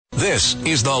This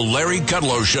is the Larry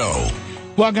Kudlow Show.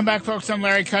 Welcome back, folks. I'm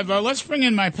Larry Kudlow. Let's bring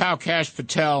in my pal Kash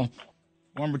Patel,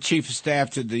 former Chief of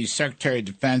Staff to the Secretary of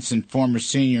Defense and former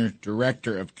Senior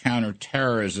Director of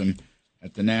Counterterrorism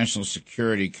at the National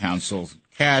Security Council.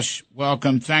 Kash,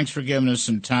 welcome. Thanks for giving us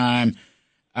some time.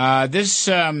 This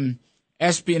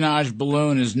espionage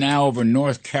balloon is now over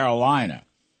North Carolina,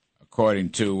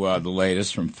 according to the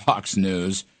latest from Fox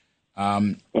News.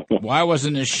 Why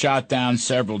wasn't this shot down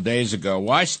several days ago?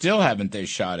 Why still haven't they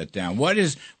shot it down? What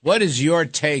is your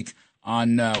take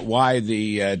on why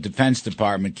the Defense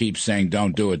Department keeps saying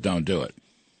don't do it, don't do it?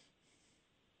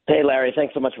 Hey, Larry,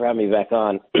 thanks so much for having me back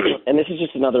on. And this is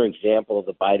just another example of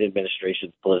the Biden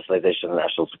administration's politicization of the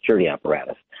national security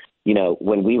apparatus. You know,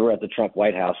 when we were at the Trump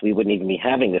White House, we wouldn't even be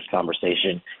having this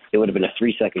conversation. It would have been a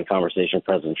 3-second conversation with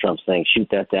President Trump saying, shoot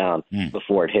that down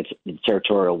before it hits the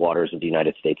territorial waters of the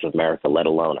United States of America, let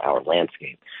alone our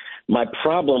landscape. My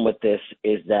problem with this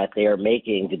is that the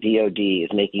DOD is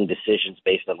making decisions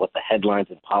based on what the headlines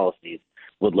and policies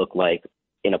would look like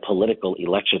in a political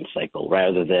election cycle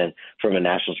rather than from a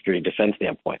national security defense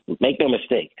standpoint. Make no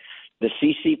mistake, the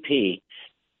CCP,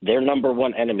 their number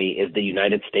one enemy is the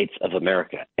United States of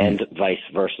America and vice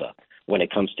versa when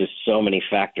it comes to so many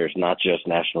factors, not just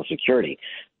national security.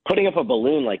 Putting up a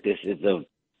balloon like this is of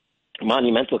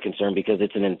monumental concern because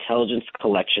it's an intelligence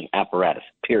collection apparatus,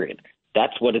 period.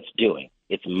 That's what it's doing.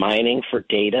 It's mining for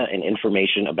data and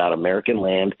information about American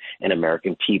land and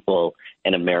American people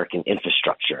and American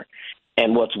infrastructure.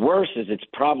 And what's worse is it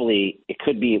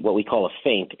could be what we call a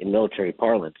feint in military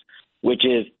parlance, which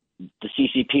is the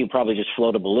CCP would probably just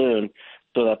float a balloon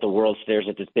so that the world stares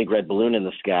at this big red balloon in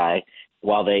the sky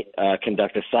while they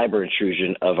conduct a cyber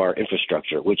intrusion of our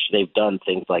infrastructure, which they've done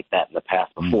things like that in the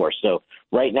past before. So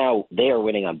right now they are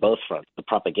winning on both fronts, the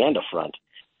propaganda front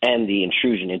and the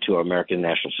intrusion into our American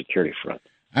national security front.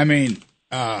 I mean,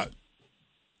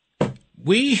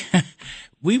 we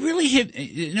really hit,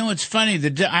 it's funny.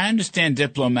 I understand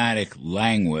diplomatic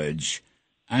language.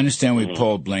 I understand we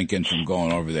pulled Blinken from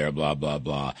going over there, blah, blah,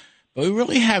 blah. But we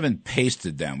really haven't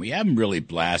pasted them. We haven't really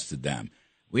blasted them.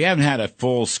 We haven't had a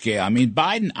full scale. I mean,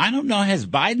 Biden, I don't know, has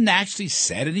Biden actually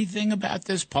said anything about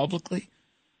this publicly?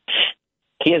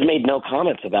 He has made no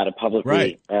comments about it publicly.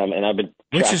 Right. And I've been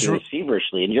tracking this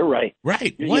feverishly. And you're right.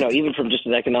 Right. Even from just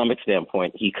an economic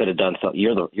standpoint, he could have done something.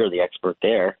 You're the expert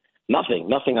there.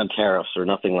 Nothing on tariffs or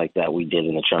nothing like that we did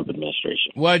in the Trump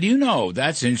administration. Well,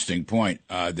 that's an interesting point.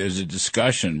 There's a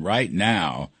discussion right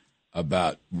now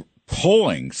about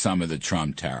pulling some of the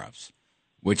Trump tariffs,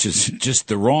 which is just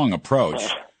the wrong approach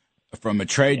from a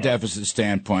trade deficit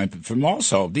standpoint, but from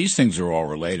also, these things are all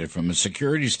related from a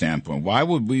security standpoint. Why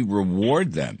would we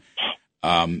reward them?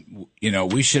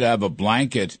 We should have a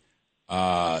blanket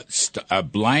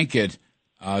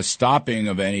stopping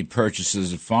of any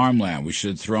purchases of farmland. We should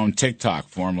have thrown TikTok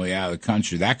formally out of the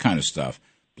country, that kind of stuff.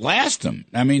 Blast them.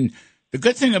 I mean, the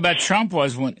good thing about Trump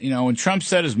was when Trump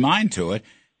set his mind to it,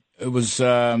 it was,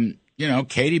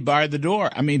 Katie barred the door.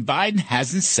 I mean, Biden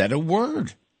hasn't said a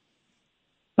word.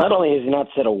 Not only has he not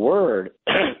said a word,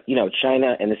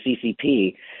 China and the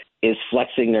CCP is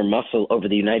flexing their muscle over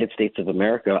the United States of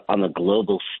America on the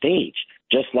global stage,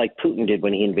 just like Putin did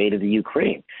when he invaded the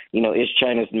Ukraine. Is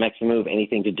China's next move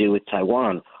anything to do with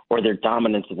Taiwan or their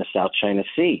dominance in the South China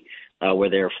Sea, where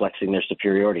they're flexing their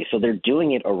superiority? So they're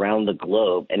doing it around the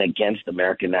globe and against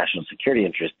American national security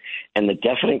interests. And the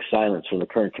deafening silence from the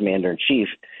current commander-in-chief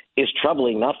is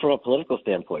troubling, not from a political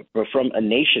standpoint, but from a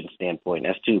nation standpoint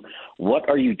as to what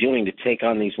are you doing to take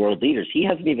on these world leaders. He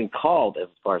hasn't even called, as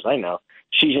far as I know,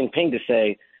 Xi Jinping to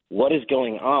say, what is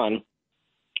going on?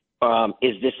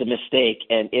 Is this a mistake?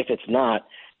 And if it's not,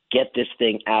 get this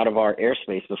thing out of our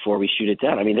airspace before we shoot it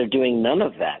down. I mean, they're doing none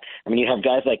of that. I mean, you have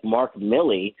guys like Mark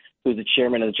Milley, who's the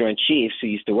chairman of the Joint Chiefs, who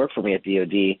used to work for me at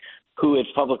DOD, who has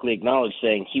publicly acknowledged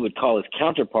saying he would call his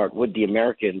counterpart, would the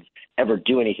Americans ever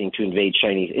do anything to invade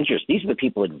Chinese interests? These are the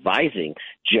people advising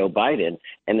Joe Biden,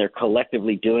 and they're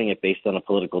collectively doing it based on a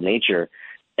political nature.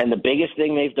 And the biggest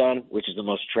thing they've done, which is the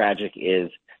most tragic,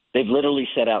 is they've literally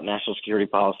set out national security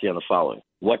policy on the following.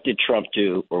 What did Trump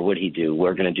do or would he do?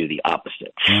 We're going to do the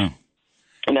opposite. And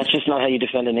that's just not how you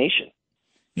defend a nation.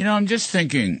 I'm just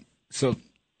thinking,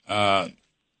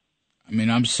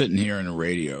 I'm sitting here in a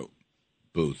radio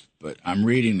booth, but I'm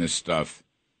reading this stuff.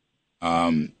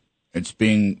 It's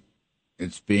being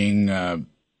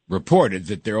reported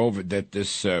that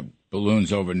this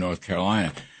balloon's over North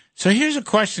Carolina. So here's a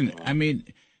question.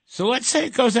 So let's say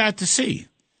it goes out to sea.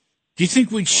 Do you think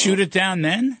we'd shoot it down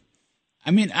then?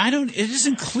 It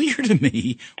isn't clear to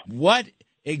me what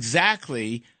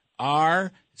exactly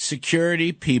our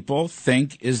security people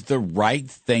think is the right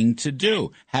thing to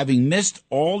do. Having missed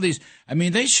all these, I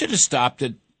mean, they should have stopped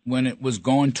it when it was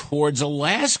going towards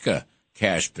Alaska,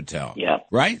 Kash Patel. Yeah.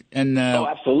 Right? And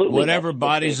absolutely. Whatever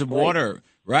bodies of water,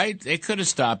 right? They could have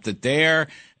stopped it there.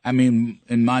 I mean,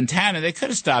 in Montana, they could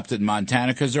have stopped it in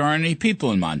Montana because there aren't any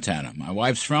people in Montana. My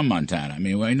wife's from Montana. I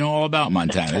mean, we know all about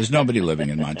Montana. There's nobody living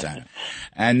in Montana.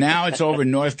 And now it's over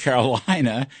North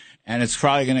Carolina, and it's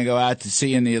probably going to go out to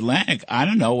sea in the Atlantic. I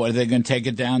don't know. Are they going to take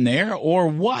it down there or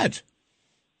what?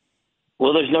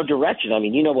 Well, there's no direction. I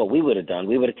mean, you know what we would have done?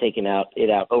 We would have taken it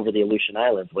out over the Aleutian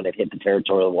Islands when it hit the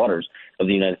territorial waters of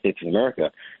the United States of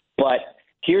America. But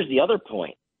here's the other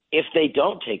point. If they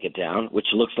don't take it down, which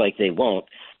looks like they won't,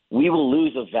 we will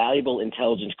lose a valuable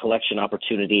intelligence collection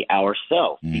opportunity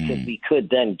ourselves because we could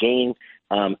then gain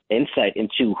insight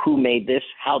into who made this,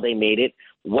 how they made it,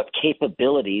 what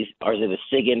capabilities. Are they the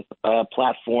SIGINT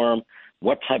platform?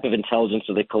 What type of intelligence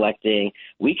are they collecting?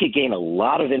 We could gain a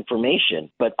lot of information,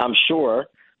 but I'm sure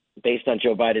based on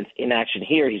Joe Biden's inaction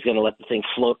here, he's going to let the thing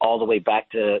float all the way back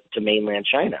to mainland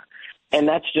China. And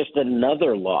that's just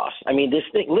another loss. I mean, this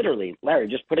thing, literally, Larry,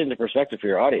 just put it into perspective for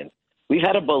your audience. We've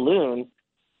had a balloon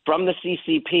from the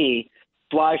CCP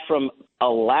fly from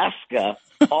Alaska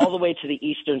all the way to the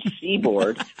eastern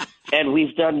seaboard, and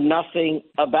we've done nothing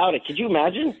about it. Could you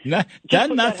imagine?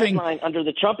 Done nothing. That headline under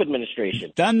the Trump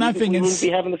administration. Done nothing. We wouldn't be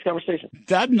having this conversation.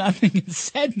 Done nothing and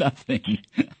said nothing.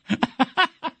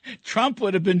 Trump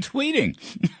would have been tweeting.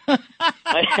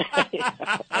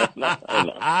 I know.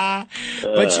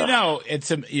 But you know,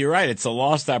 you're right. It's a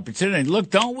lost opportunity. Look,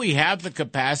 don't we have the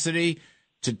capacity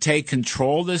to take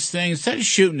control of this thing instead of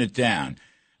shooting it down?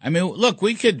 I mean, look,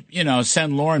 we could,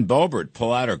 send Lauren Boebert,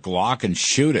 pull out her Glock and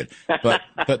shoot it. But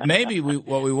maybe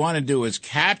what we want to do is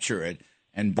capture it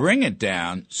and bring it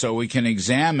down so we can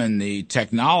examine the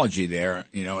technology there,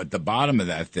 at the bottom of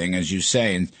that thing, as you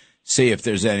say, and see if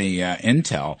there's any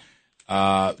intel.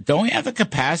 Don't we have the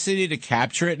capacity to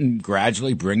capture it and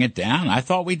gradually bring it down? I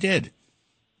thought we did.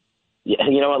 Yeah,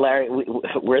 you know what, Larry?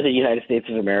 We're the United States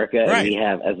of America, right. And we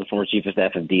have, as the former chief of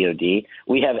staff of DOD,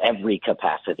 we have every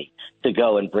capacity to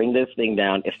go and bring this thing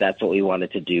down if that's what we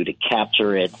wanted to do, to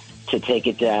capture it, to take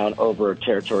it down over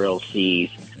territorial seas.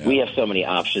 Yeah. We have so many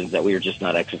options that we are just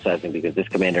not exercising because this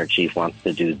commander-in-chief wants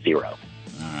to do zero.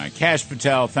 All right. Kash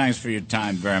Patel, thanks for your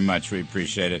time very much. We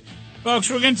appreciate it. Folks,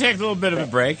 we're going to take a little bit of a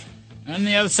break. On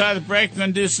the other side of the break, we're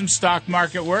going to do some stock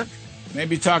market work.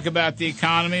 Maybe talk about the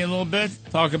economy a little bit,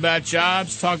 talk about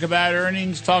jobs, talk about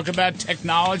earnings, talk about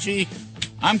technology.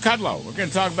 I'm Kudlow. We're going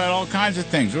to talk about all kinds of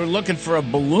things. We're looking for a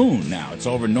balloon now. It's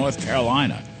over North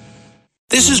Carolina.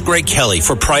 This is Greg Kelly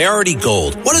for Priority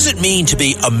Gold. What does it mean to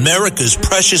be America's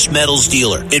precious metals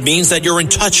dealer? It means that you're in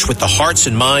touch with the hearts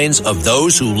and minds of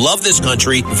those who love this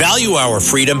country, value our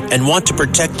freedom, and want to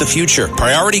protect the future.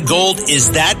 Priority Gold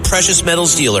is that precious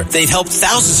metals dealer. They've helped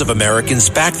thousands of Americans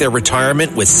back their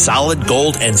retirement with solid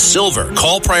gold and silver.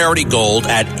 Call Priority Gold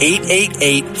at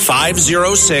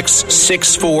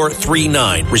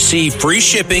 888-506-6439. Receive free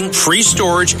shipping, free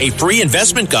storage, a free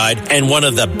investment guide, and one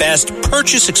of the best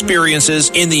purchase experiences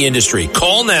in the industry.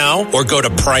 Call now or go to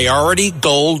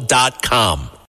PriorityGold.com.